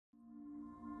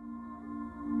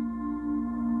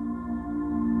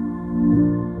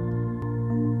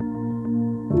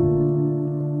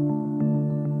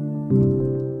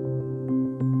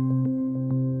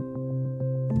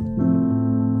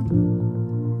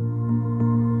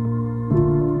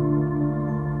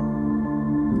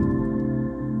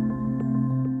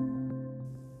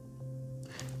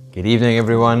Good evening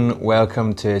everyone,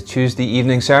 welcome to Tuesday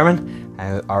evening sermon,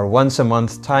 our once a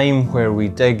month time where we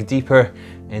dig deeper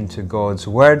into God's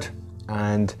Word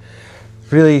and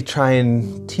really try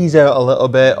and tease out a little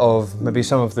bit of maybe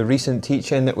some of the recent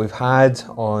teaching that we've had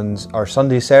on our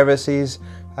Sunday services,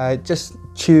 just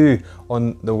chew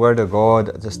on the Word of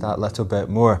God just that little bit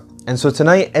more. And so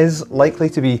tonight is likely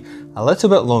to be a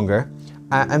little bit longer.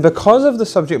 And because of the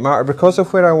subject matter, because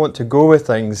of where I want to go with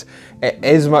things, it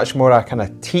is much more a kind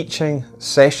of teaching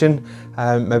session,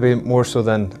 maybe more so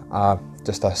than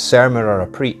just a sermon or a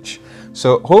preach.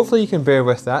 So hopefully you can bear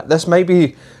with that. This might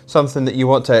be something that you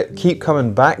want to keep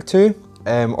coming back to,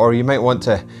 or you might want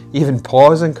to even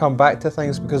pause and come back to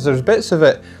things, because there's bits of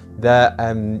it that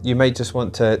you might just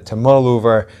want to mull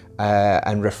over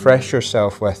and refresh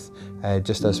yourself with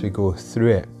just as we go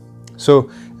through it.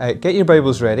 So get your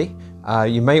Bibles ready.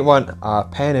 You might want a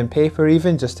pen and paper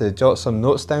even just to jot some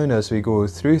notes down as we go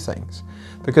through things,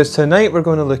 because tonight we're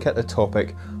going to look at the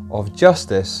topic of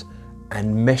justice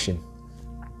and mission.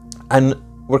 And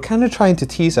we're kind of trying to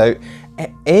tease out,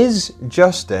 is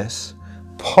justice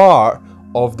part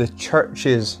of the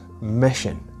church's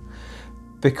mission?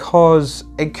 Because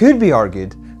it could be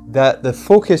argued that the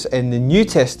focus in the New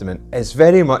Testament is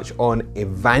very much on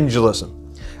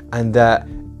evangelism, and that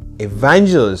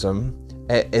evangelism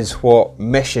is what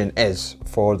mission is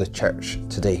for the church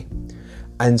today.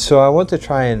 And so I want to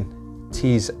try and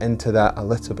tease into that a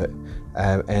little bit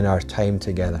in our time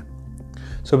together.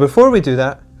 So before we do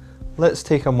that, let's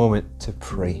take a moment to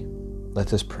pray.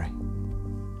 Let us pray.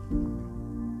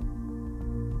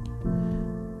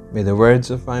 May the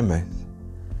words of my mouth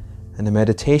and the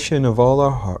meditation of all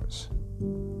our hearts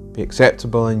be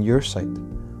acceptable in your sight,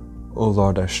 O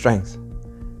Lord, our strength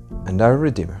and our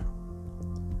Redeemer.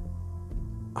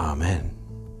 Amen.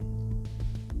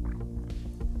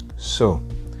 So,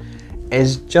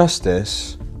 is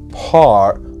justice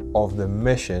part of the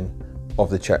mission of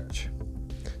the church?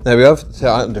 Now we have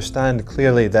to understand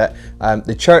clearly that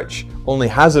the church only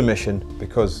has a mission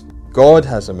because God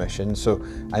has a mission. So,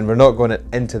 and we're not going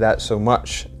into that so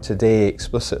much today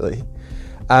explicitly.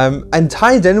 And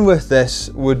tied in with this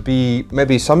would be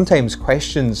maybe sometimes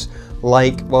questions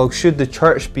like, well, should the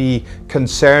church be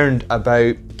concerned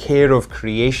about care of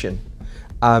creation?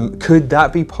 Could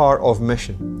that be part of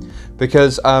mission?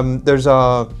 Because there's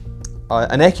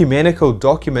an ecumenical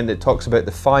document that talks about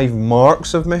the 5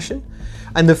 marks of mission.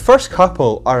 And the first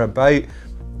couple are about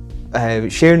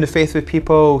sharing the faith with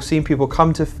people, seeing people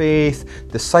come to faith,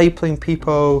 discipling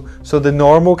people. So the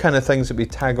normal kind of things that we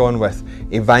tag on with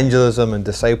evangelism and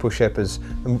discipleship is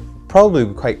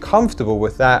probably quite comfortable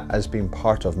with that as being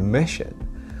part of mission.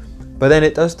 But then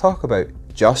it does talk about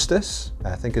justice,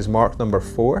 I think is mark number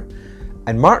 4.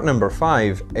 And mark number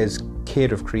 5 is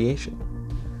care of creation.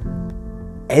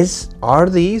 Are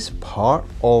these part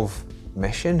of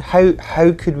mission?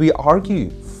 How could we argue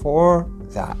for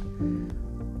that?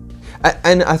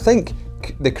 And I think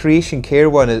the creation care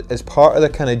one is part of the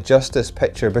kind of justice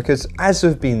picture, because as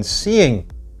we've been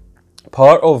seeing,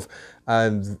 part of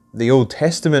the Old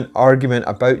Testament argument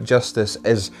about justice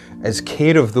is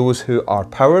care of those who are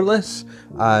powerless,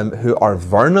 who are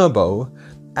vulnerable,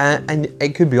 and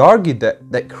it could be argued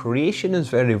that creation is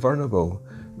very vulnerable,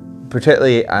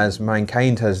 particularly as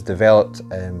mankind has developed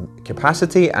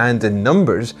capacity and in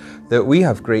numbers, that we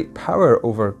have great power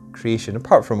over creation.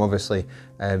 Apart from obviously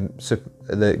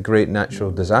the great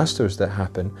natural disasters that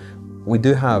happen, we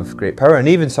do have great power, and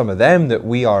even some of them that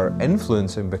we are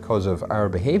influencing because of our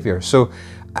behaviour. So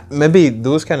maybe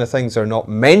those kind of things are not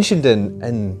mentioned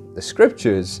in the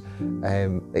scriptures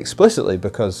explicitly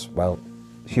because, well,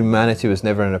 humanity was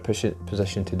never in a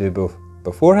position to do both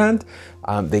beforehand.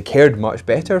 They cared much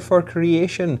better for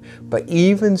creation, but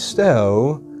even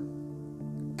still,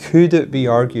 could it be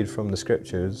argued from the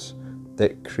scriptures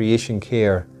that creation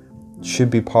care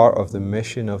should be part of the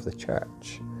mission of the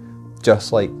church,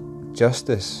 just like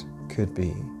justice could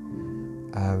be?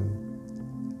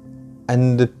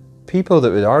 And the people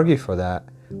that would argue for that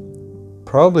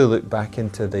probably look back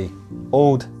into the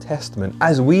Old Testament,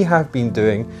 as we have been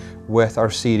doing with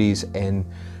our series in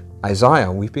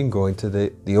Isaiah. We've been going to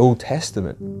the Old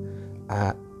Testament,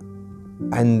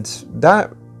 and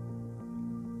that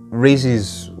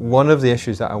raises one of the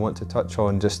issues that I want to touch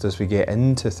on just as we get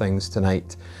into things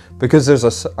tonight, because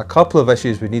there's a couple of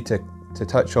issues we need to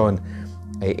touch on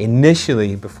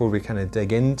initially before we kind of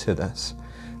dig into this,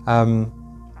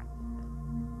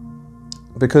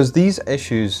 because these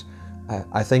issues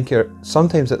I think are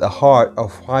sometimes at the heart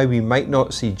of why we might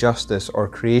not see justice or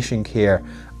creation care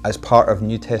as part of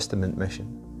New Testament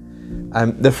mission.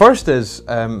 The first is,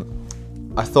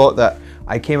 I thought that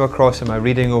I came across in my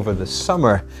reading over the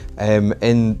summer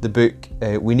in the book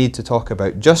We Need to Talk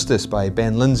About Justice by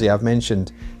Ben Lindsay. I've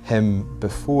mentioned him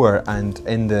before, and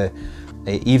in the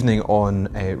evening on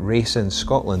race in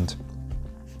Scotland.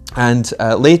 And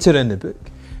later in the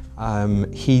book,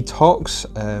 he talks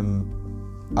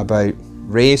about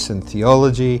race and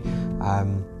theology,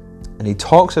 and he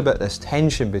talks about this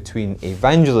tension between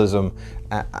evangelism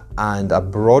and a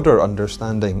broader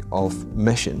understanding of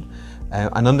mission.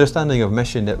 An understanding of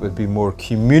mission that would be more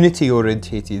community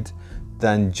orientated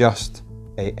than just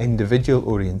individual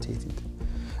orientated.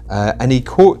 And he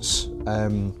quotes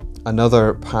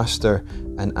another pastor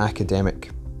and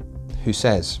academic who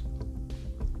says,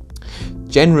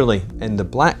 "Generally, in the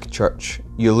black church,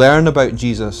 you learn about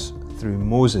Jesus through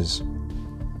Moses.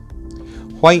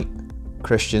 White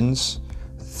Christians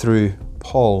through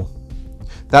Paul.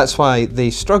 That's why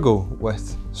they struggle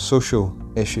with social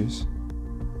issues."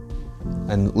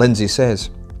 And Lindsay says,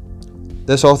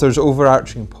 "This author's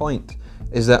overarching point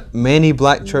is that many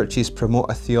black churches promote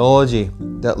a theology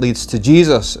that leads to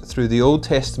Jesus through the Old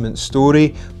Testament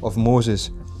story of Moses,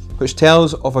 which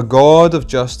tells of a God of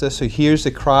justice who hears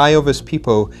the cry of his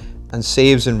people and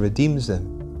saves and redeems them.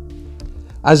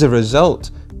 As a result,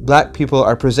 black people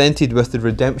are presented with the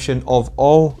redemption of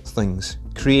all things,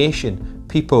 creation,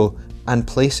 people, and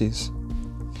places.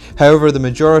 However, the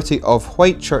majority of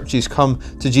white churches come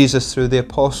to Jesus through the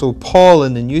Apostle Paul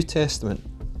in the New Testament.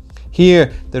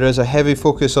 Here, there is a heavy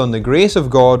focus on the grace of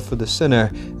God for the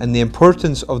sinner and the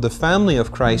importance of the family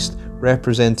of Christ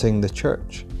representing the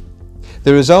church.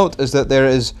 The result is that there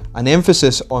is an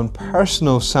emphasis on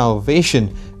personal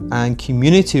salvation, and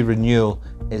community renewal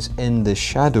is in the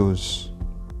shadows.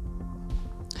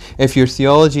 If your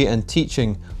theology and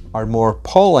teaching are more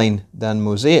Pauline than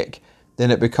Mosaic, then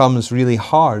it becomes really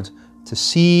hard to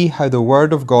see how the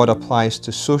Word of God applies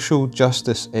to social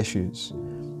justice issues,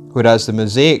 whereas the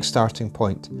Mosaic starting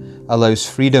point allows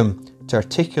freedom to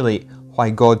articulate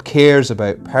why God cares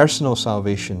about personal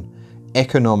salvation,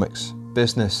 economics,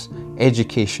 business,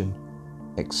 education,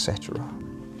 etc."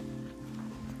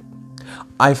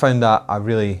 I found that a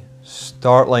really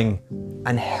startling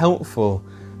and helpful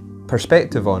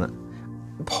perspective on it.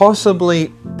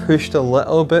 Possibly pushed a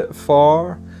little bit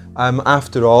far.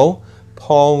 After all,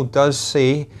 Paul does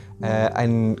say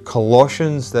in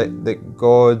Colossians that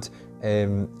God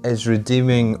is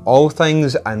redeeming all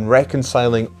things and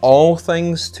reconciling all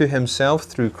things to himself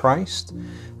through Christ.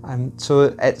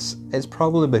 So it's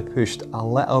probably pushed a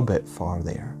little bit far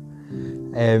there.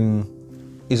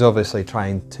 He's obviously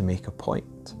trying to make a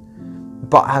point.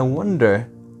 But I wonder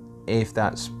if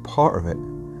that's part of it,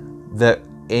 that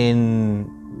in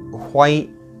white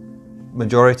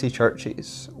majority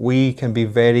churches, we can be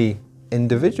very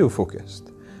individual focused,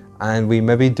 and we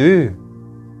maybe do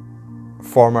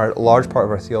form a large part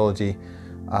of our theology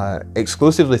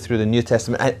exclusively through the New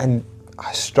Testament, and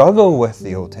I struggle with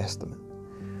the Old Testament.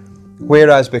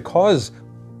 Whereas because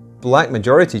black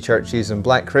majority churches and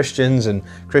black Christians and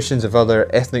Christians of other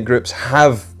ethnic groups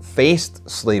have faced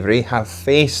slavery, have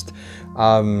faced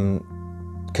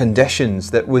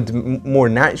conditions that would more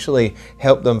naturally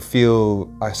help them feel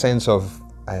a sense of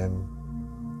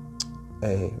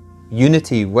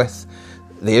unity with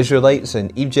the Israelites in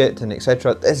Egypt and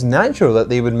etc., it's natural that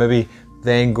they would maybe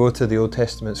then go to the Old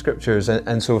Testament scriptures,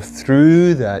 and so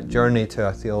through that journey to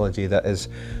a theology that is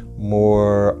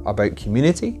more about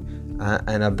community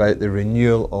and about the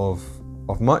renewal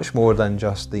of much more than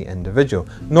just the individual.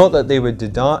 Not that they would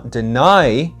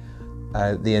deny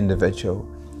the individual,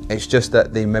 it's just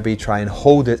that they maybe try and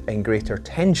hold it in greater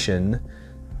tension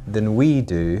than we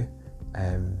do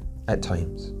at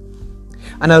times.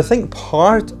 And I think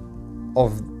part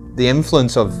of the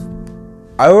influence of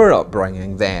our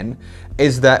upbringing then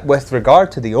is that with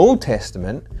regard to the Old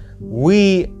Testament,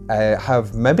 we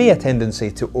have maybe a tendency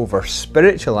to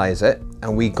over-spiritualize it,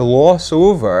 and we gloss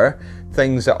over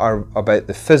things that are about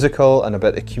the physical and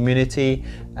about the community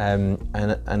and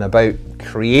about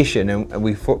creation, and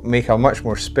we make a much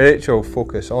more spiritual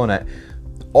focus on it,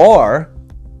 or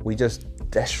we just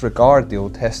disregard the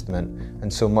Old Testament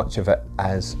and so much of it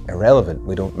as irrelevant.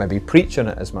 We don't maybe preach on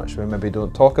it as much, we maybe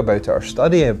don't talk about it or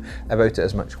study about it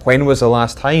as much. When was the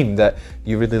last time that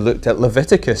you really looked at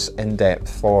Leviticus in depth,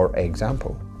 for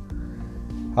example?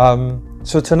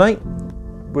 So tonight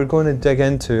we're going to dig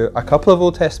into a couple of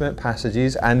Old Testament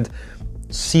passages and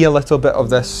see a little bit of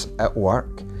this at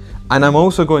work. And I'm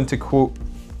also going to quote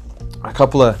a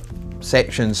couple of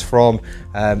sections from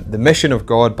The Mission of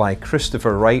God by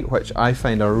Christopher Wright, which I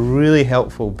find a really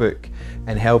helpful book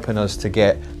in helping us to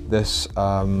get this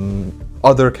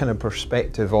other kind of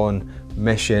perspective on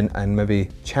mission, and maybe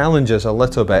challenge us a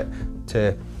little bit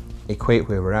to equate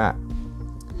where we're at.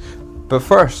 But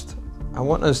first, I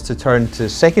want us to turn to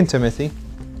 2 Timothy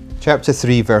chapter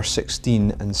 3, verse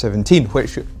 16 and 17,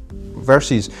 which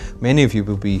verses many of you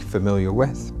will be familiar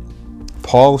with.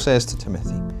 Paul says to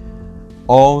Timothy,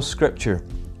 "All scripture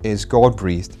is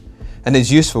God-breathed and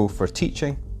is useful for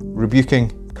teaching,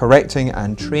 rebuking, correcting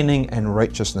and training in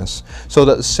righteousness, so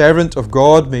that the servant of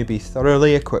God may be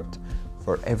thoroughly equipped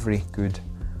for every good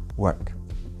work."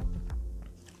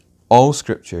 All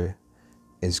scripture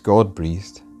is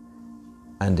God-breathed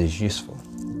and is useful.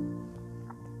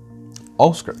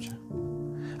 All scripture.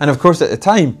 And of course at the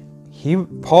time,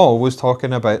 Paul was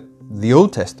talking about the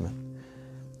Old Testament.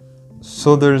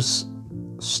 So there's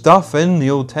stuff in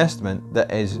the Old Testament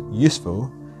that is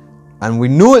useful, and we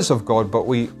know it's of God, but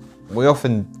we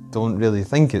often don't really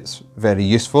think it's very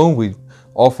useful. We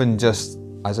often just,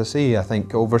 as I say, I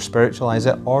think over-spiritualize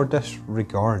it or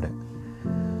disregard it.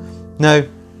 Now,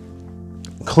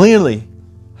 clearly,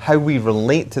 how we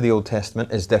relate to the Old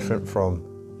Testament is different from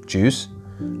Jews,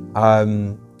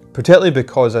 particularly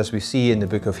because, as we see in the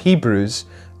book of Hebrews,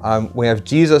 we have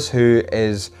Jesus who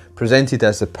is presented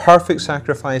as the perfect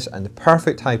sacrifice and the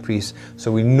perfect high priest.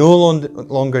 So we no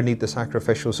longer need the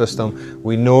sacrificial system.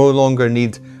 We no longer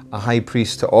need a high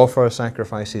priest to offer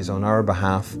sacrifices on our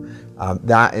behalf.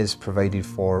 That is provided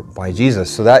for by Jesus.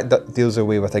 So that deals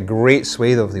away with a great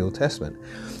swathe of the Old Testament.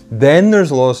 Then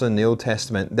there's laws in the Old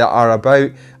Testament that are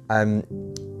about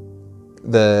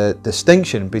the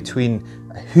distinction between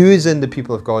who is in the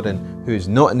people of God and who is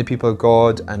not in the people of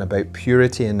God, and about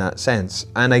purity in that sense.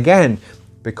 And again,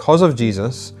 because of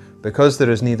Jesus, because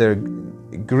there is neither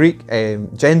Greek,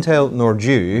 Gentile nor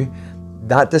Jew,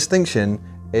 that distinction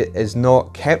is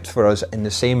not kept for us in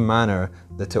the same manner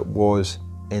that it was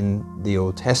in the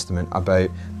Old Testament about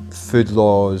food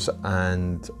laws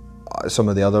and some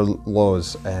of the other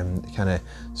laws, kind of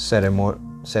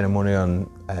ceremonial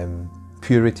and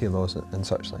purity laws and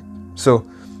such like. So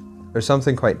there's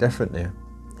something quite different there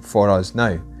for us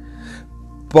now.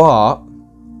 But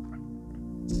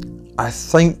I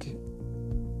think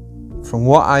from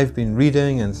what I've been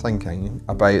reading and thinking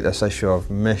about this issue of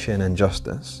mission and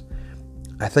justice,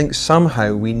 I think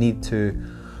somehow we need to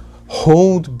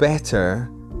hold better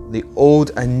the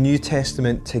Old and New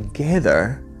Testament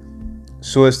together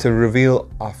so as to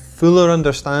reveal a fuller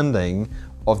understanding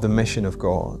of the mission of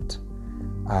God,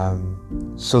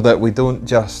 so that we don't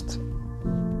just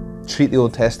treat the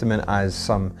Old Testament as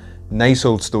some nice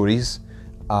old stories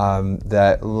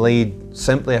that laid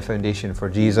simply a foundation for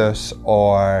Jesus,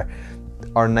 or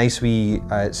nice wee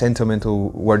sentimental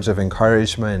words of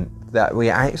encouragement. That we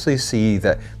actually see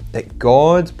that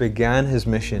God began his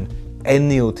mission in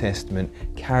the Old Testament,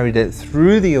 carried it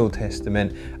through the Old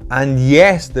Testament, and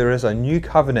yes, there is a new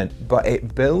covenant, but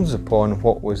it builds upon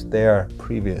what was there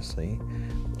previously.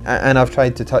 And I've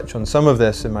tried to touch on some of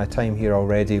this in my time here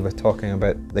already, with talking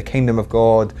about the kingdom of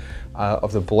God,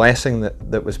 of the blessing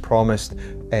that was promised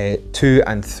to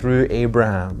and through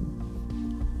Abraham.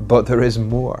 But there is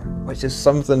more, which is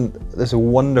something that's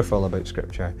wonderful about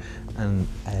Scripture. And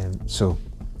so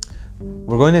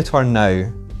we're going to turn now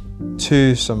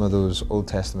to some of those Old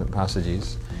Testament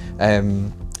passages.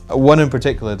 One in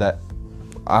particular that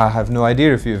I have no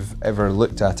idea if you've ever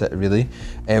looked at it really.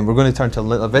 We're going to turn to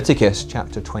Leviticus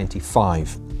chapter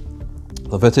 25.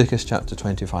 Leviticus chapter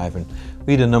 25, and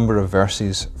read a number of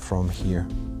verses from here.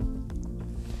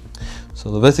 So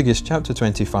Leviticus chapter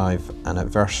 25 and at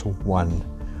verse 1.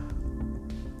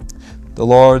 The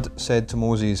Lord said to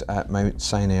Moses at Mount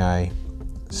Sinai,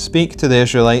 "Speak to the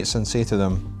Israelites and say to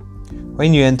them,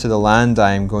 when you enter the land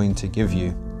I am going to give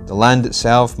you, the land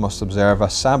itself must observe a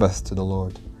Sabbath to the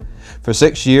Lord. For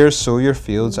 6 years sow your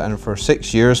fields, and for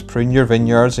 6 years prune your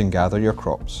vineyards and gather your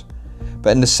crops.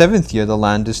 But in the 7th year the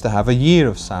land is to have a year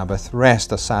of Sabbath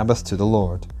rest, a Sabbath to the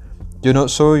Lord. Do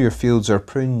not sow your fields or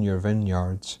prune your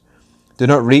vineyards. Do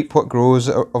not reap what grows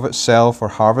of itself or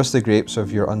harvest the grapes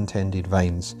of your untended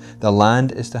vines. The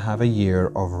land is to have a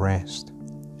year of rest.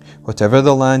 Whatever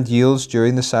the land yields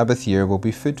during the Sabbath year will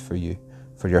be food for you,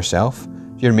 for yourself,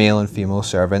 your male and female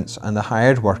servants, and the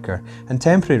hired worker and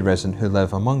temporary resident who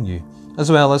live among you,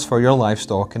 as well as for your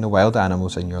livestock and the wild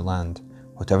animals in your land.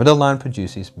 Whatever the land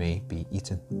produces may be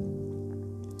eaten.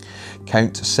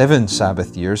 Count 7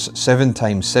 Sabbath years, 7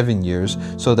 times 7 years,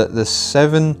 so that the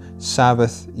 7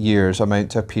 Sabbath years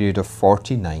amount to a period of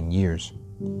 49 years.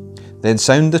 Then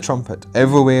sound the trumpet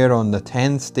everywhere on the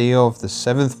 10th day of the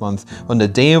 7th month. On the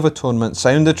Day of Atonement,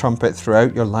 sound the trumpet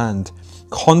throughout your land.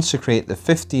 Consecrate the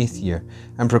 50th year,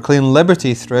 and proclaim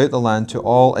liberty throughout the land to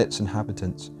all its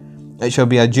inhabitants. It shall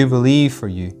be a jubilee for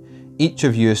you. Each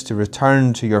of you is to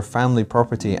return to your family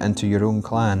property and to your own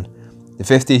clan.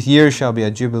 The 50th year shall be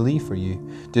a jubilee for you.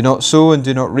 Do not sow and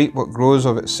do not reap what grows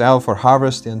of itself, or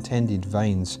harvest the untended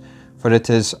vines. For it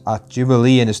is a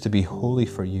jubilee and is to be holy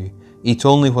for you. Eat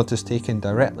only what is taken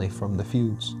directly from the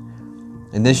fields.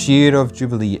 In this year of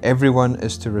jubilee, everyone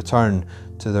is to return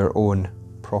to their own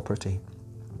property.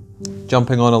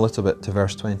 Jumping on a little bit to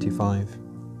verse 25.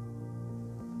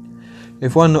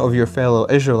 If one of your fellow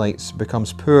Israelites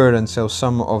becomes poor and sells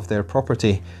some of their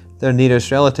property, their nearest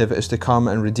relative is to come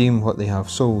and redeem what they have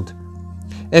sold.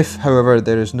 If, however,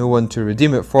 there is no one to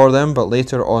redeem it for them, but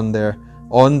later on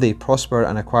they prosper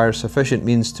and acquire sufficient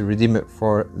means to redeem it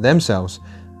for themselves,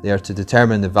 they are to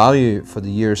determine the value for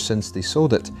the years since they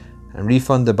sold it, and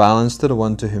refund the balance to the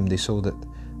one to whom they sold it.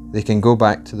 They can go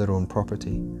back to their own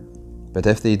property. But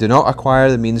if they do not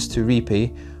acquire the means to repay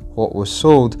what was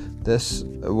sold,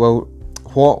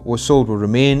 what was sold will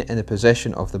remain in the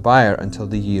possession of the buyer until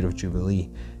the year of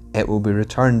Jubilee. It will be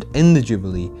returned in the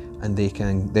Jubilee, and they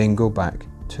can then go back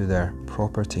to their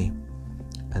property.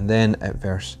 And then at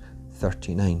verse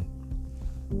 39.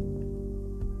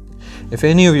 If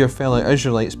any of your fellow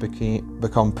Israelites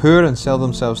become poor and sell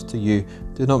themselves to you,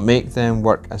 do not make them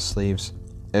work as slaves.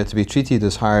 They are to be treated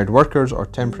as hired workers or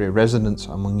temporary residents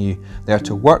among you. They are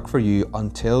to work for you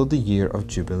until the year of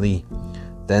Jubilee.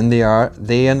 Then they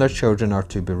and their children are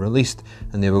to be released,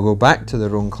 and they will go back to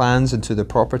their own clans and to the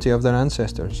property of their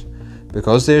ancestors.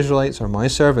 Because the Israelites are my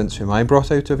servants, whom I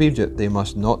brought out of Egypt, they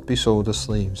must not be sold as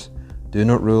slaves. Do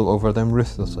not rule over them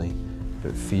ruthlessly,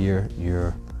 but fear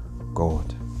your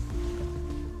God.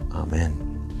 Amen.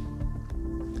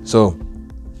 So,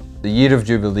 the year of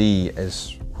Jubilee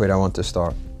is where I want to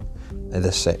start in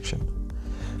this section.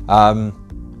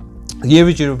 The year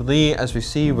of Jubilee, as we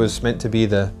see, was meant to be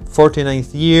the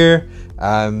 49th year,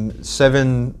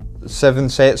 seven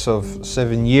sets of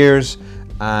 7 years,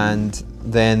 and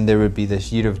then there would be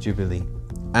this year of Jubilee.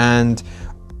 And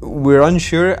we're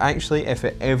unsure actually if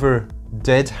it ever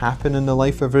did happen in the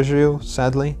life of Israel,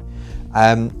 sadly.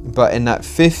 But in that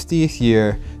 50th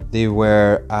year, they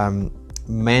were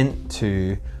meant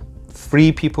to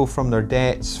free people from their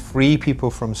debts, free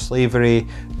people from slavery,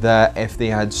 that if they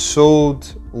had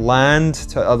sold land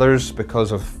to others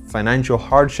because of financial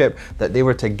hardship, that they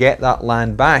were to get that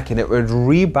land back, and it would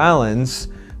rebalance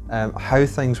how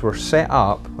things were set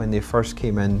up when they first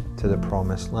came into the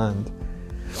promised land.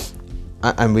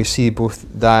 And we see both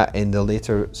that in the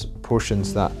later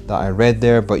portions that I read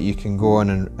there, but you can go on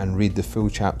and read the full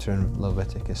chapter in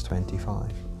Leviticus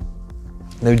 25.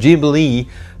 Now, Jubilee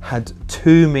had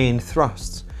two main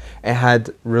thrusts. It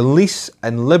had release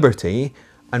and liberty,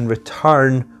 and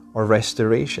return or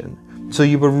restoration. So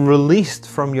you were released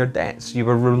from your debts, you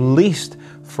were released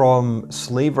from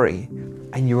slavery,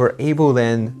 and you were able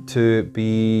then to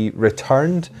be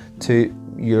returned to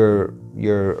your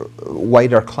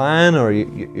wider clan or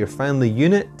your family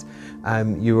unit.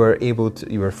 You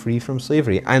were free from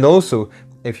slavery. And also,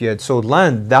 if you had sold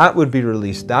land, that would be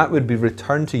released, that would be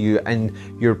returned to you, and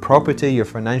your property, your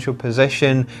financial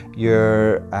position,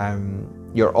 your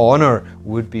honor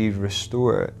would be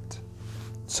restored.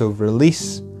 So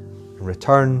release,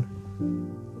 return,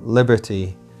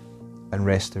 liberty, and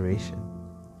restoration.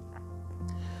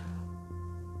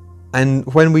 And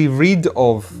when we read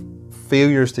of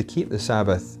failures to keep the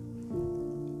Sabbath,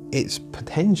 it's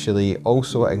potentially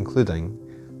also including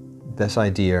this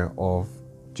idea of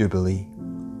Jubilee.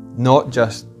 Not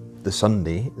just the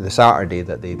Saturday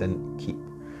that they didn't keep,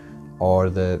 or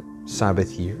the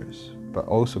Sabbath years, but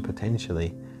also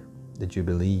potentially the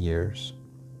Jubilee years.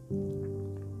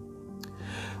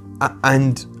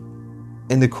 And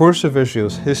in the course of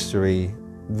Israel's history,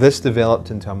 this developed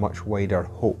into a much wider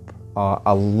hope,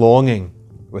 a longing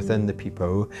within the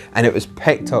people, and it was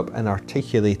picked up and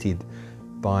articulated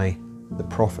by the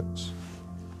prophets.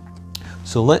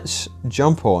 So let's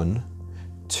jump on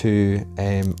to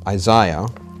Isaiah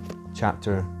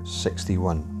chapter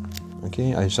 61.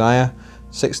 Okay, Isaiah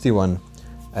 61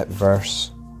 at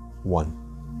verse 1.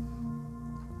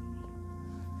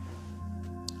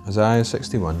 Isaiah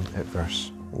 61 at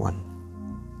verse 1.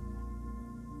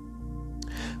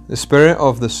 The Spirit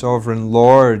of the Sovereign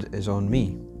Lord is on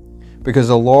me, because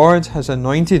the Lord has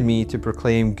anointed me to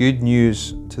proclaim good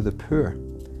news to the poor.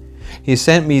 He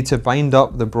sent me to bind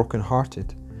up the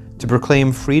brokenhearted, to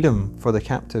proclaim freedom for the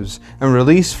captives and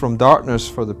release from darkness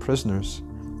for the prisoners,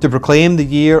 to proclaim the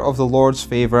year of the Lord's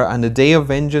favour and the day of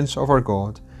vengeance of our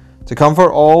God, to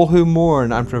comfort all who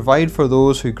mourn and provide for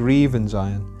those who grieve in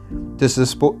Zion,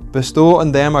 to bestow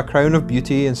on them a crown of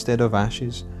beauty instead of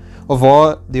ashes,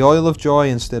 the oil of joy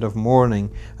instead of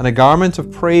mourning, and a garment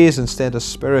of praise instead of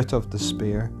spirit of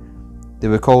despair, They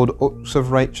were called oaks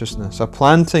of righteousness, a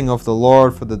planting of the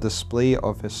Lord for the display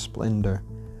of his splendour.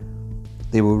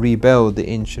 They will rebuild the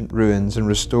ancient ruins and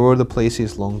restore the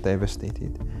places long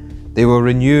devastated. They will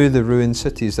renew the ruined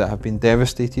cities that have been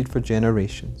devastated for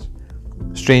generations.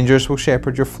 Strangers will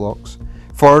shepherd your flocks,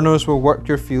 foreigners will work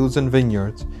your fields and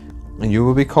vineyards, and you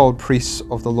will be called priests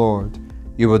of the Lord.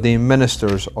 You will be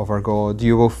ministers of our God.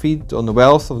 You will feed on the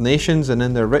wealth of nations, and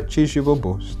in their riches you will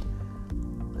boast.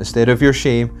 Instead of your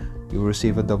shame, you will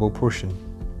receive a double portion.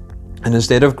 And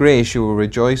instead of grace, you will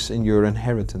rejoice in your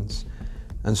inheritance.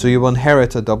 And so you will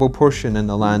inherit a double portion in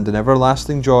the land, and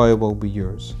everlasting joy will be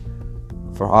yours.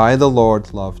 For I, the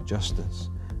Lord, love justice.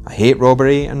 I hate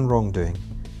robbery and wrongdoing.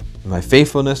 In my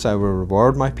faithfulness I will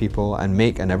reward my people and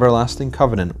make an everlasting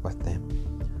covenant with them.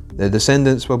 Their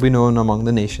descendants will be known among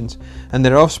the nations, and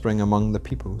their offspring among the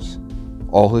peoples.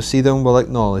 All who see them will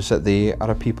acknowledge that they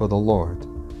are a people the Lord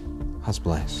has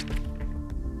blessed.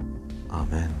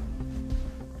 Amen.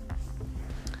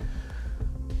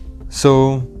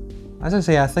 So, as I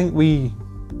say, I think we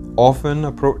often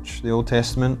approach the Old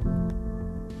Testament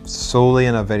solely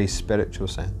in a very spiritual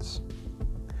sense.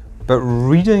 But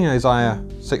reading Isaiah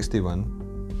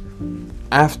 61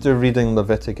 after reading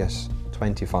Leviticus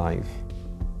 25,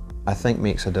 I think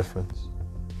makes a difference.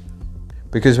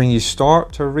 Because when you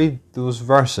start to read those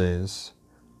verses,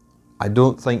 I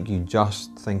don't think you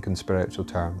just think in spiritual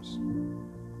terms.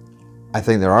 I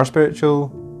think there are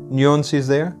spiritual nuances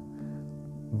there,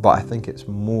 but I think it's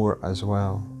more as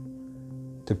well.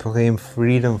 To proclaim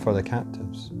freedom for the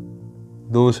captives,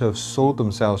 those who have sold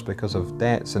themselves because of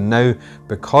debts, and now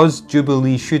because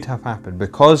Jubilee should have happened,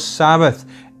 because Sabbath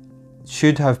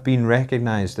should have been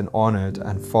recognised and honoured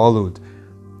and followed,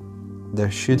 there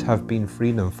should have been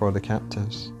freedom for the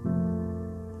captives.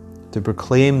 To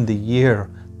proclaim the year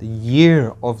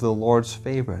of the Lord's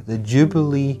favour, the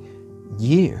Jubilee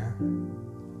year.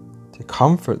 To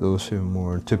comfort those who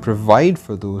mourn, to provide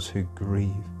for those who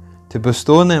grieve, to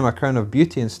bestow on them a crown of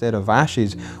beauty instead of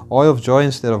ashes, oil of joy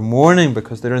instead of mourning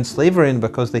because they're in slavery and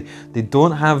because they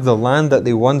don't have the land that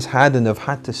they once had and they've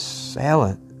had to sell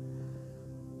it.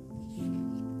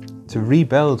 To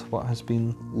rebuild what has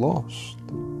been lost.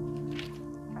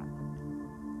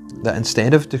 That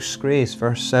instead of disgrace,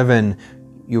 verse 7,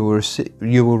 you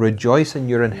will rejoice in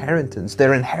your inheritance.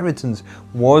 Their inheritance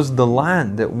was the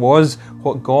land. It was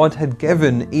what God had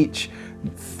given each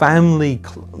family,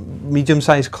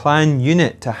 medium-sized clan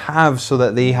unit to have so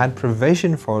that they had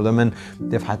provision for them, and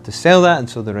they've had to sell that, and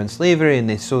so they're in slavery,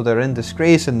 and so they're in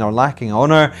disgrace and they're lacking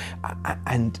honour.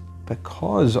 And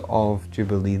because of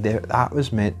Jubilee, that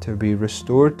was meant to be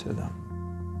restored to them.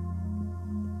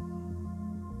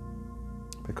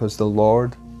 Because the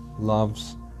Lord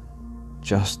loves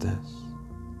justice.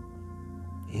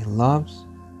 He loves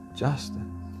justice.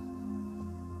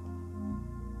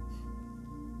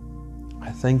 I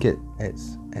think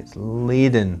it's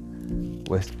laden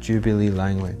with Jubilee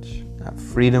language. That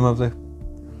freedom of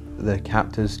the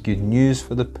captives, good news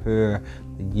for the poor,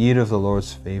 the year of the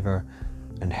Lord's favour,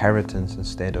 inheritance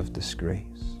instead of disgrace.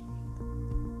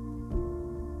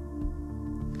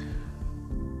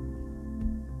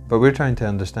 But we're trying to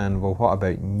understand, well, what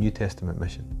about New Testament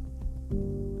mission?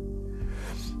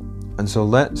 And so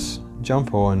let's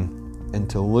jump on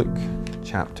into Luke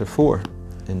chapter 4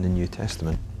 in the New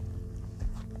Testament,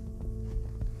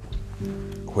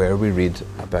 where we read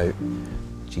about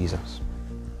Jesus.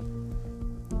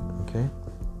 Okay?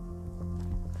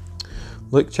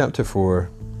 Luke chapter 4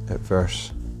 at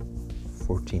verse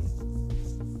 14.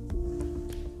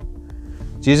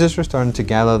 Jesus returned to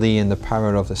Galilee in the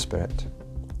power of the Spirit,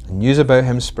 and news about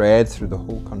him spread through the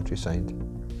whole countryside.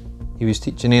 He was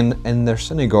teaching in their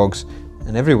synagogues,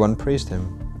 and everyone praised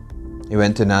him. He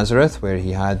went to Nazareth, where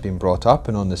he had been brought up,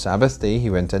 and on the Sabbath day he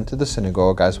went into the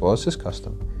synagogue, as was his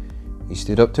custom. He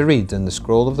stood up to read, and the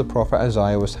scroll of the prophet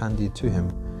Isaiah was handed to him.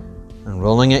 And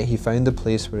rolling it, he found the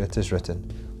place where it is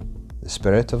written, "The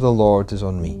Spirit of the Lord is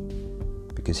on me,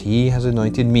 because he has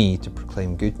anointed me to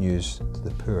proclaim good news to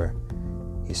the poor.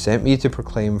 He sent me to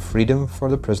proclaim freedom for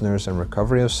the prisoners and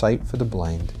recovery of sight for the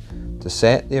blind, to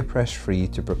set the oppressed free,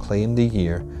 to proclaim the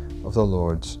year of the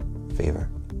Lord's favour."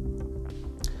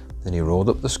 Then he rolled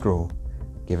up the scroll,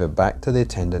 gave it back to the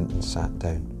attendant, and sat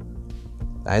down.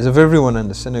 The eyes of everyone in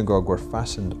the synagogue were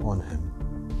fastened on him.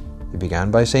 He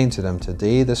began by saying to them,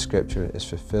 "Today this scripture is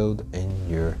fulfilled in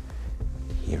your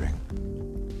hearing."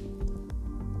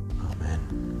 Amen.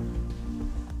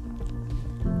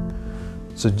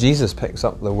 So Jesus picks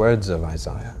up the words of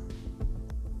Isaiah.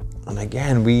 And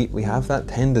again, we have that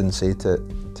tendency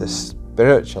to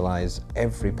spiritualize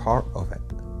every part of it,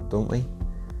 don't we?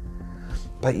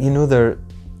 But you know,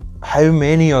 how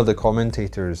many are the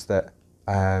commentators that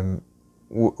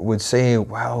would say,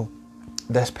 well,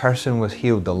 this person was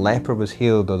healed, the leper was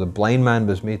healed, or the blind man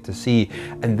was made to see,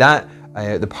 and that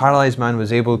the paralyzed man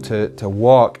was able to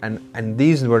walk, and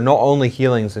these were not only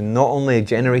healings and not only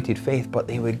generated faith, but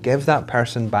they would give that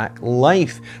person back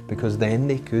life, because then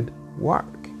they could work.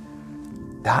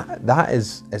 That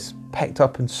is picked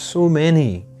up in so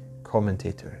many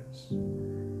commentators.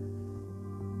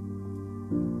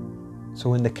 So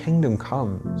when the kingdom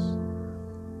comes,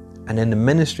 and in the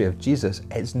ministry of Jesus,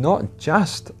 it's not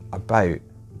just about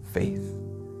faith.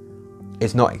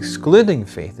 It's not excluding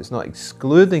faith, it's not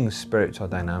excluding spiritual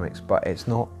dynamics, but it's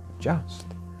not just.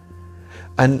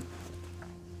 And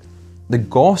the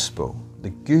gospel, the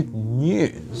good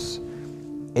news,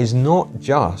 is not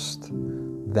just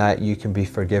that you can be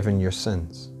forgiven your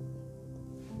sins.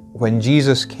 When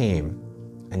Jesus came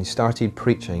and he started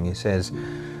preaching, he says,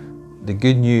 the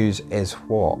good news is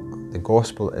what? The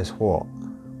gospel is what?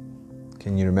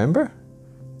 Can you remember?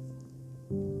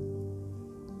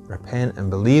 Repent and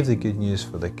believe the good news,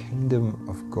 for the kingdom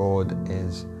of God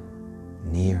is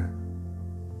near.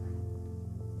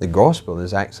 The gospel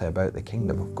is actually about the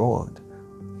kingdom of God,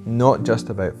 not just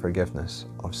about forgiveness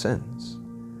of sins.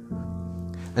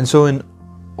 And so in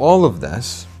all of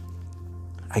this,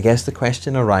 I guess the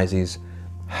question arises,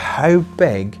 how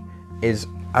big is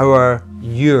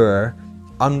your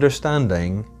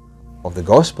understanding of the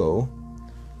gospel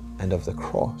and of the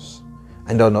cross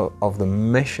and of the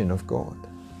mission of God?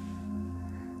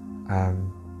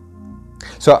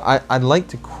 So I'd like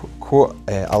to quote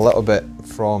a little bit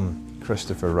from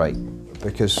Christopher Wright,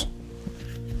 because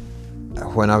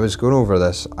when I was going over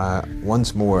this,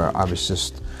 once more I was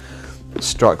just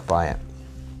struck by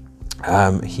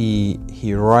it.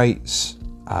 He writes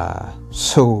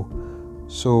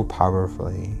so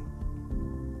powerfully.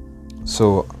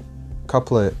 So a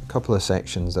couple of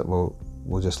sections that we'll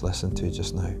just listen to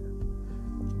just now.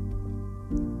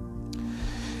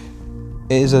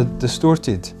 It is a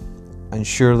distorted and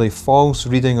surely false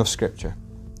reading of Scripture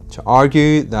to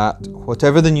argue that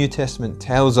whatever the New Testament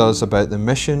tells us about the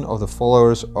mission of the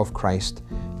followers of Christ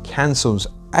cancels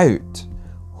out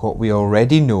what we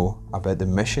already know about the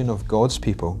mission of God's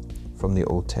people from the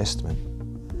Old Testament.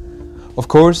 Of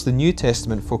course, the New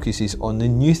Testament focuses on the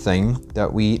new thing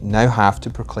that we now have to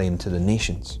proclaim to the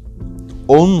nations.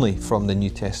 Only from the New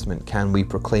Testament can we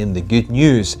proclaim the good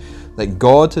news that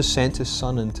God has sent His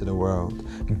Son into the world.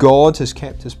 God has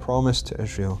kept His promise to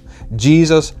Israel.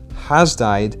 Jesus has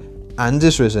died and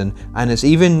is risen and is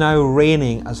even now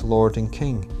reigning as Lord and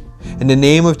King. In the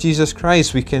name of Jesus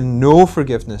Christ, we can know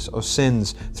forgiveness of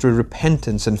sins through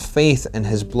repentance and faith in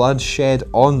His blood shed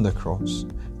on the cross.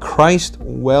 Christ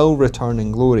will return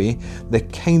in glory. The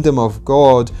kingdom of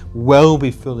God will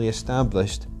be fully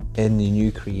established in the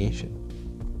new creation.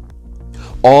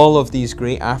 All of these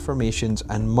great affirmations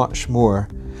and much more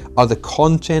are the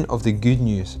content of the good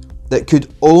news that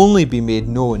could only be made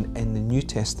known in the New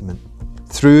Testament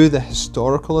through the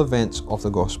historical events of the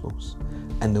Gospels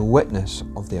and the witness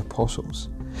of the apostles.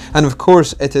 And of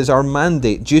course, it is our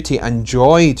mandate, duty and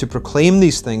joy to proclaim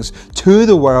these things to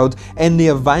the world in the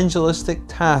evangelistic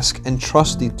task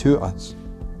entrusted to us.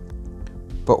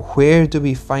 But where do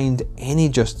we find any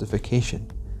justification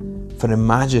for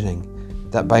imagining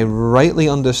that by rightly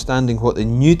understanding what the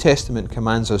New Testament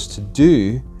commands us to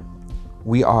do,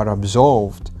 we are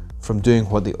absolved from doing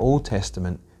what the Old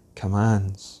Testament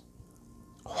commands?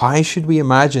 Why should we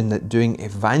imagine that doing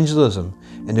evangelism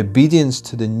in obedience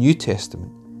to the New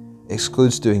Testament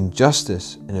excludes doing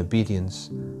justice in obedience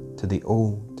to the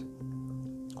Old?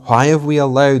 Why have we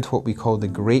allowed what we call the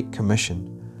Great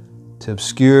Commission to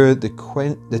obscure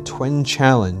the twin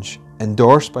challenge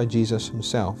endorsed by Jesus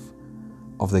Himself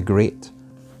of the Great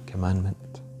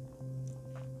Commandment?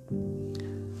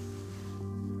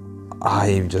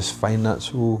 I just find that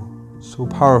so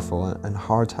powerful and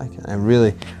hard-hitting. It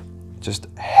really just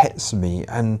hits me,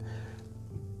 and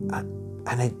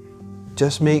it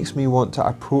just makes me want to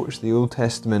approach the Old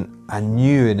Testament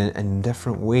anew in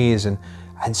different ways and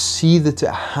see that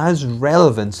it has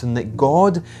relevance and that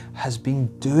God has been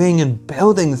doing and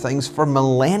building things for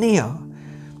millennia,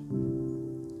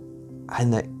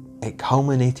 and that it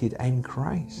culminated in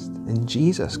Christ, in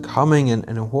Jesus coming and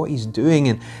in what He's doing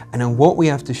and in what we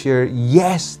have to share.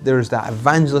 Yes, there's that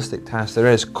evangelistic task, there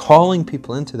is calling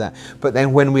people into that, but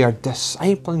then when we are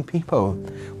discipling people,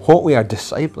 what we are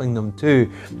discipling them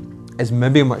to is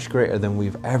maybe much greater than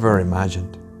we've ever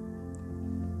imagined.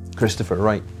 Christopher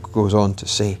Wright goes on to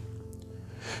say,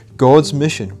 God's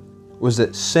mission was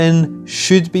that sin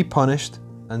should be punished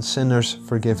and sinners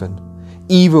forgiven,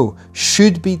 Evil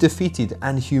should be defeated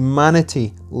and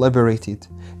humanity liberated.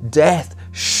 Death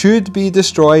should be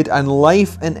destroyed and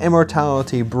life and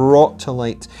immortality brought to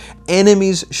light.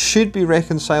 Enemies should be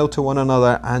reconciled to one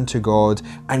another and to God,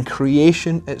 and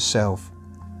creation itself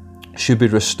should be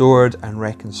restored and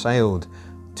reconciled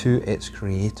to its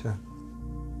Creator.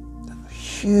 A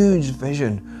huge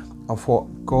vision of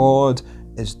what God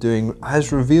is doing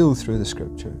as revealed through the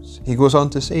Scriptures. He goes on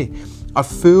to say, a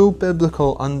full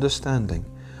biblical understanding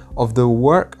of the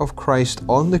work of Christ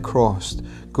on the cross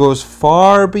goes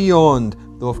far beyond,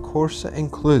 though of course it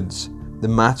includes, the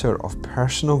matter of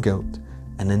personal guilt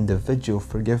and individual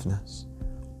forgiveness.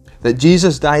 That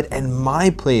Jesus died in my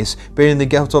place, bearing the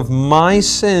guilt of my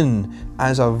sin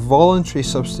as a voluntary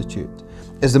substitute,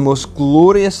 is the most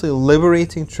gloriously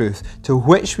liberating truth to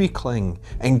which we cling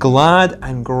in glad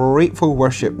and grateful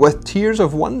worship with tears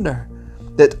of wonder.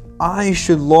 That I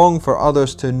should long for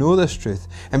others to know this truth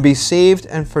and be saved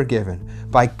and forgiven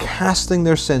by casting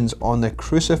their sins on the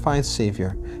crucified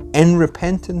Saviour in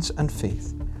repentance and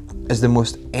faith is the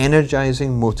most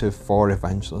energizing motive for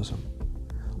evangelism.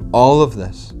 All of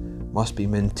this must be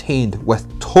maintained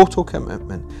with total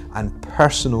commitment and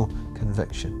personal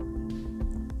conviction.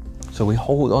 So we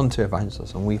hold on to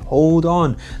evangelism, we hold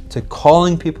on to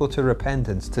calling people to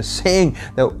repentance, to saying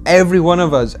that every one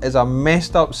of us is a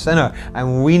messed up sinner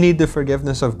and we need the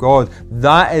forgiveness of God.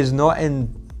 That is not in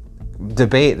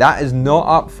debate, that is not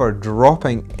up for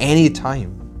dropping any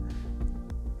time.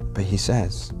 But he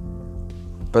says,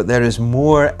 but there is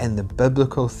more in the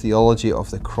biblical theology of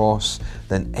the cross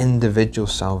than individual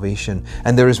salvation,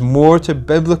 and there is more to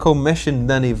biblical mission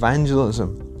than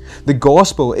evangelism. The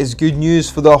gospel is good news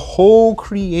for the whole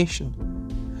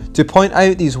creation. To point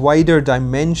out these wider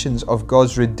dimensions of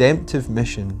God's redemptive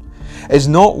mission is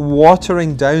not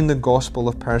watering down the gospel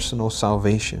of personal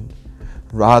salvation.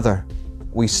 Rather,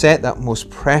 we set that most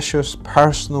precious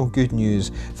personal good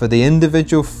news for the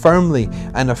individual firmly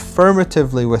and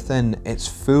affirmatively within its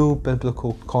full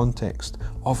biblical context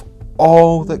of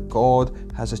all that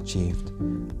God has achieved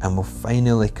and will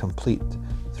finally complete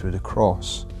through the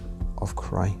cross of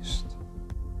Christ.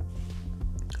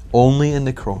 Only in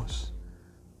the cross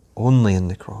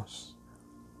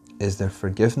is there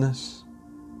forgiveness,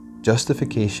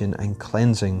 justification and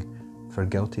cleansing for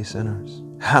guilty sinners.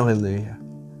 Hallelujah.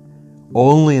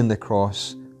 Only in the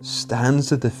cross stands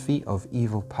the defeat of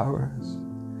evil powers.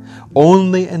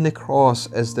 Only in the cross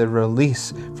is the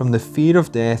release from the fear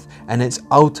of death and its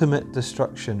ultimate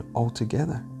destruction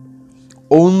altogether.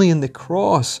 Only in the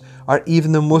cross are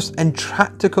even the most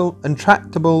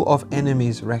intractable of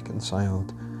enemies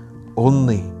reconciled.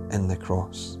 Only in the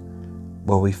cross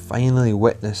will we finally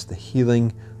witness the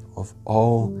healing of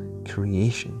all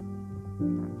creation.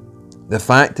 The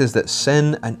fact is that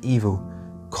sin and evil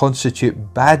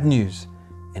constitute bad news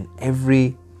in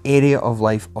every area of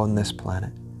life on this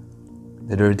planet.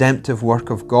 The redemptive work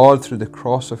of God through the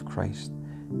cross of Christ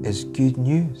is good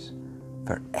news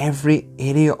for every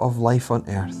area of life on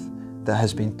earth that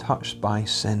has been touched by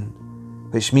sin,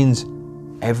 which means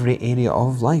every area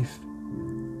of life.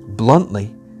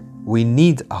 Bluntly, we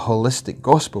need a holistic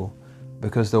gospel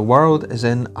because the world is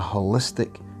in a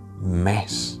holistic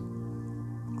mess.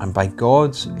 And by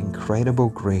God's incredible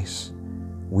grace,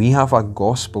 we have a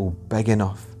gospel big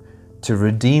enough to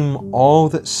redeem all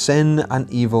that sin and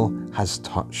evil has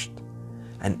touched.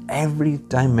 And every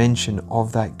dimension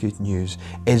of that good news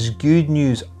is good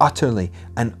news utterly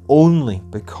and only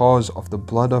because of the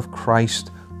blood of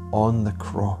Christ on the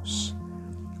cross.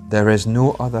 There is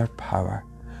no other power,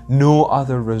 no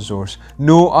other resource,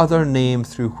 no other name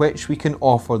through which we can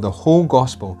offer the whole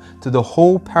gospel to the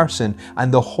whole person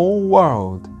and the whole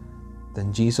world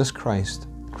than Jesus Christ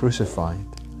crucified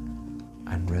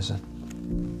and risen.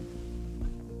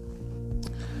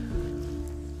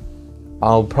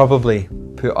 I'll probably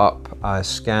put up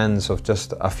scans of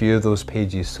just a few of those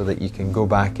pages so that you can go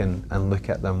back and look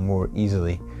at them more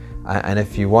easily. And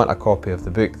if you want a copy of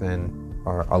the book then,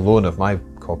 or a loan of my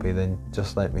copy, then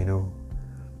just let me know.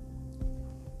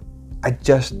 I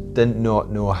just did not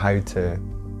know how to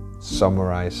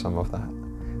summarize some of that.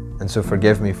 And so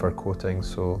forgive me for quoting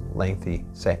so lengthy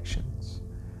sections.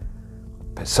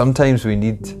 But sometimes we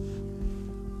need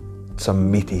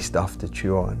some meaty stuff to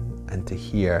chew on and to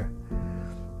hear.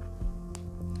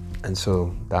 And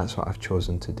so that's what I've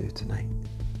chosen to do tonight.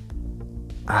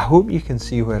 I hope you can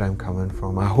see where I'm coming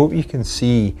from. I hope you can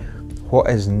see what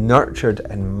is nurtured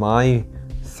in my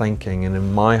thinking and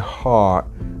in my heart,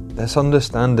 this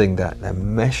understanding that the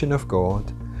mission of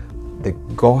God, the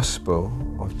gospel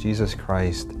of Jesus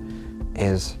Christ,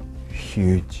 is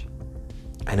huge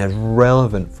and is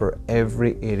relevant for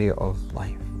every area of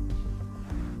life.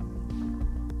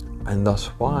 and thus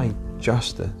why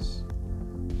justice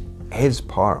is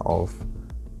part of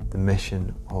the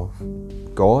mission of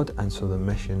God, and so the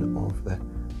mission of the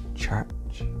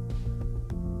church,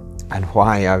 and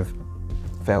why I've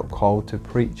felt called to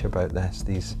preach about this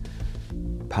these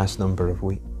past number of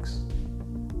weeks.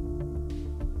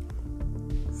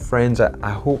 Friends,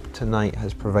 I hope tonight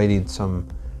has provided some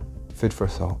food for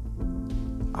thought,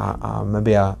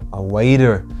 maybe a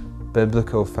wider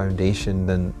biblical foundation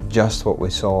than just what we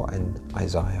saw in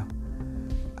Isaiah,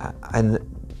 and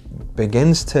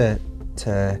begins to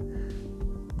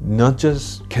not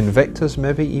just convict us,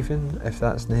 maybe even if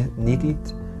that's needed,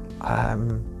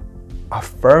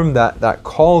 affirm that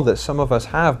call that some of us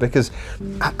have. Because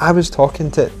I was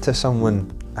talking to someone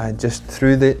just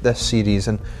through this series,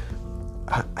 and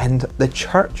the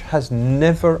church has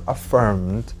never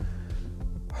affirmed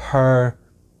her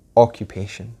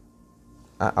occupation.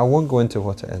 I won't go into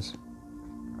what it is,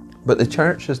 but the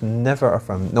church has never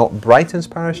affirmed, not Brighton's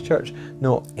Parish Church,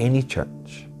 not any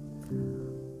church,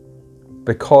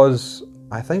 because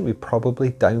I think we probably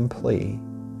downplay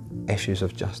issues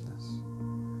of justice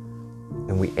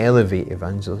and we elevate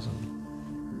evangelism.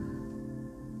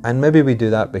 And maybe we do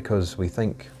that because we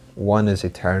think one is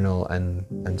eternal,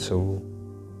 and so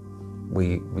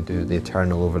we do the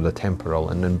eternal over the temporal.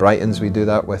 And in Brighton's we do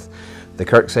that with the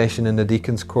Kirk session in the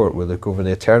Deacon's Court. We look over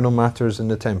the eternal matters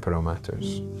and the temporal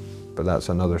matters. But that's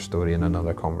another story and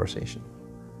another conversation.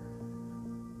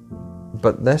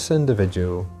 But this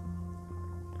individual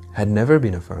had never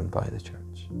been affirmed by the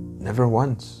church. Never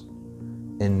once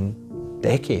in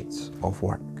decades of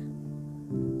work.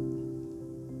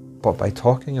 But by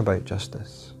talking about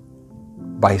justice,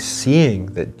 by seeing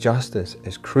that justice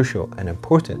is crucial and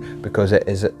important because it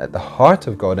is at the heart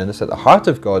of God, and it's at the heart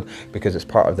of God because it's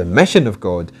part of the mission of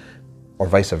God, or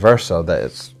vice versa, that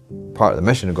it's part of the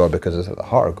mission of God because it's at the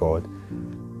heart of God,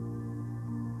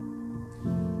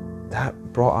 that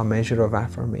brought a measure of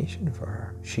affirmation for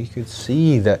her. She could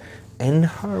see that in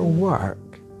her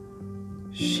work,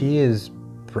 she is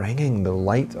bringing the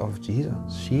light of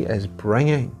Jesus. She is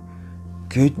bringing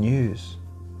good news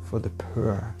for the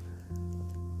poor,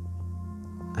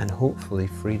 and hopefully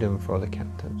freedom for the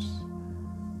captives.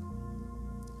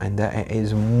 And that it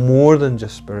is more than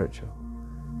just spiritual,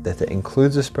 that it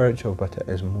includes the spiritual, but it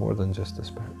is more than just the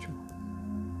spiritual.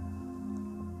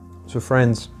 So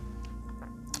friends,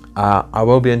 I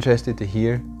will be interested to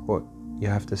hear what you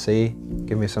have to say.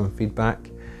 Give me some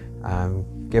feedback.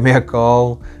 Give me a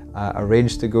call.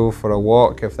 Arrange to go for a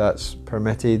walk if that's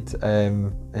permitted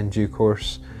in due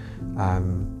course.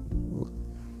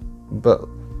 But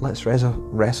let's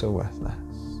wrestle with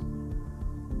this,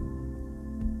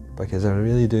 because I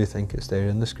really do think it's there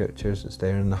in the scriptures, it's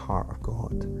there in the heart of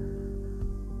God,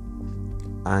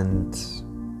 and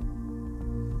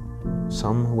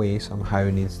some way, somehow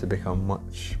needs to become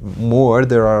much more.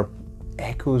 There are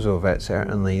echoes of it,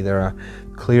 certainly. There are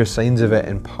clear signs of it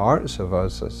in parts of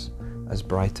us as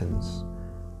Brightons.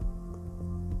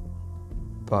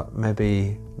 But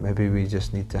maybe we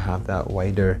just need to have that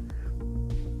wider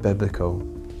biblical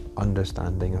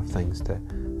understanding of things to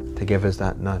give us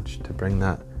that nudge, to bring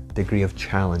that degree of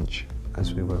challenge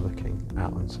as we were looking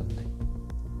at on Sunday.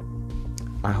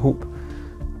 I hope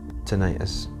tonight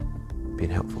has been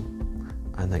helpful,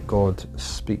 and that God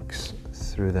speaks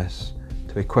through this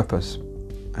to equip us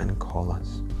and call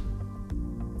us.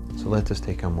 So let us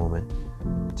take a moment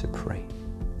to pray.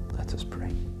 Let us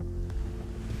pray.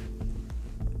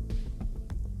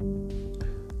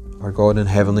 Our God and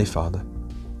Heavenly Father,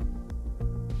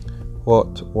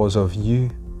 what was of you,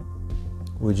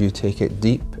 would you take it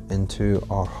deep into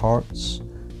our hearts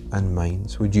and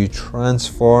minds? Would you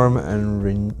transform and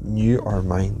renew our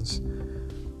minds,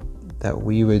 that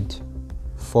we would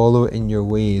follow in your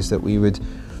ways, that we would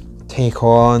take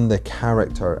on the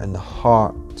character and the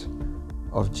heart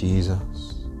of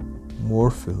Jesus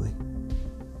more fully.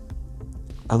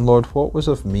 And Lord, what was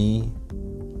of me,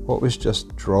 what was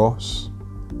just dross,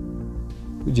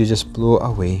 would you just blow it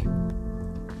away,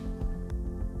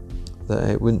 that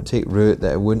it wouldn't take root,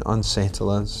 that it wouldn't unsettle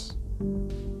us.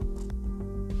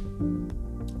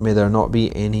 May there not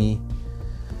be any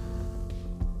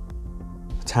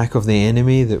attack of the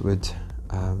enemy that would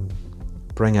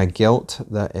bring a guilt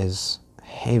that is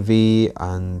heavy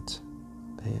and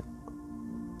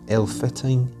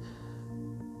ill-fitting,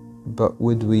 but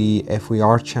would we, if we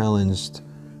are challenged,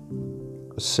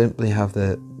 simply have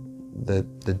the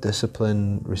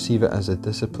discipline, receive it as a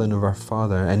discipline of our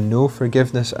Father, and know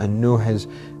forgiveness and know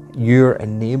your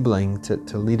enabling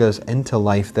to lead us into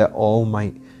life, that all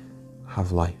might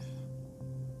have life.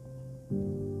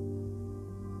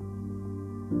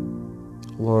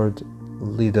 Lord,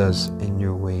 lead us in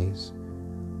your ways.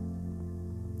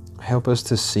 Help us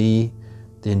to see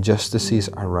the injustices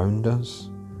around us.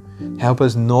 Help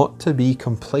us not to be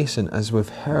complacent as we've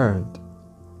heard.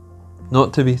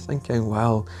 Not to be thinking,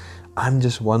 well, I'm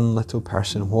just one little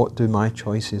person. What do my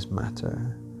choices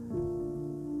matter?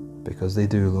 Because they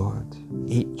do, Lord.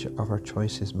 Each of our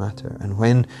choices matter. And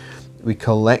when we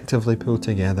collectively pull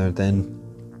together, then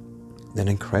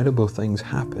incredible things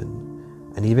happen.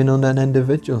 And even on an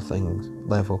individual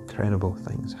level, incredible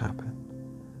things happen.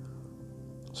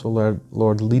 So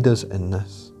Lord, lead us in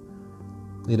this.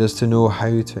 Lead us to know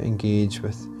how to engage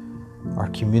with our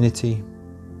community,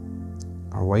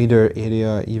 our wider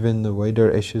area, even the wider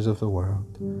issues of the world,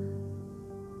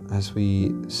 as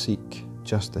we seek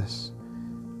justice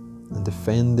and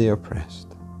defend the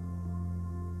oppressed.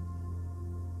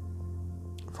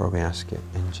 For we ask it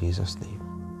in Jesus' name.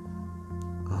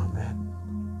 Amen.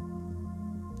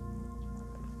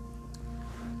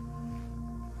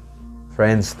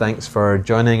 Friends, thanks for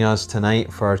joining us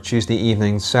tonight for our Tuesday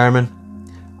evening sermon.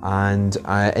 And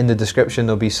in the description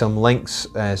there'll be some links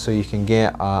so you can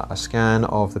get a scan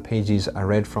of the pages I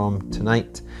read from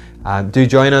tonight. Do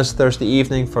join us Thursday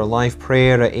evening for live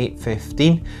prayer at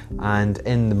 8:15, and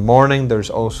in the morning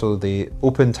there's also the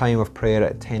open time of prayer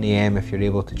at 10 a.m. if you're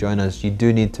able to join us. You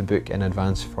do need to book in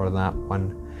advance for that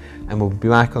one. And we'll be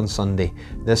back on Sunday.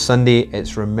 This Sunday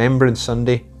it's Remembrance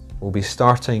Sunday. We'll be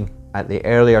starting at the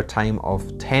earlier time of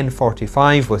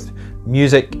 10:45 with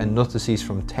music and notices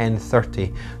from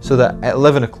 10:30, so that at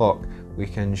 11 o'clock we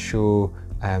can show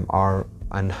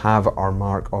and have our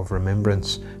mark of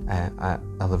remembrance at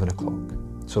 11 o'clock.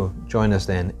 So join us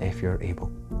then if you're able.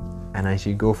 And as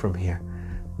you go from here,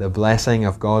 the blessing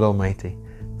of God Almighty,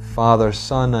 Father,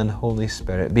 Son and Holy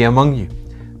Spirit be among you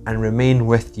and remain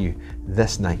with you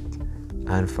this night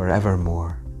and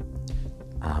forevermore.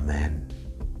 Amen.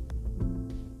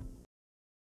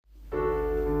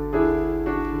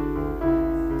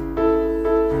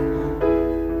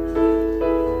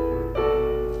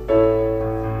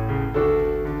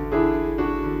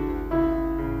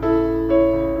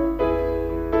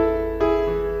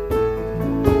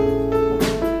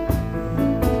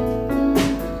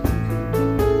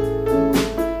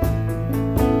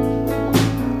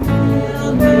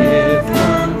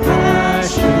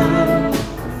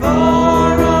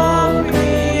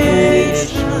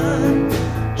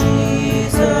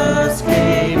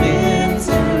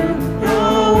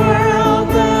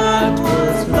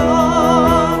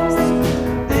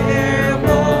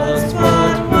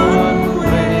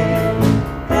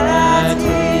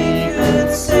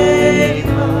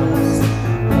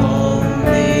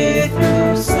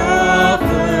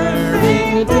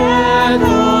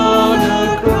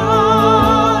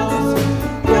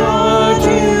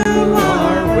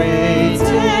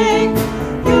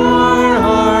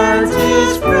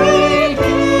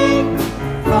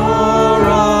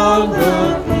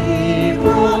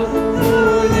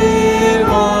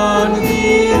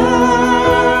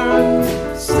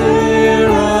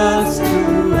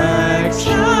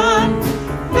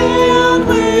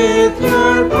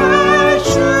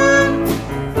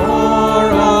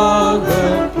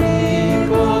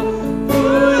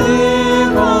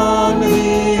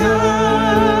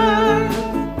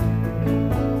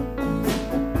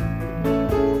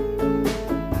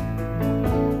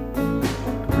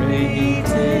 Great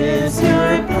is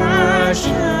your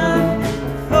passion.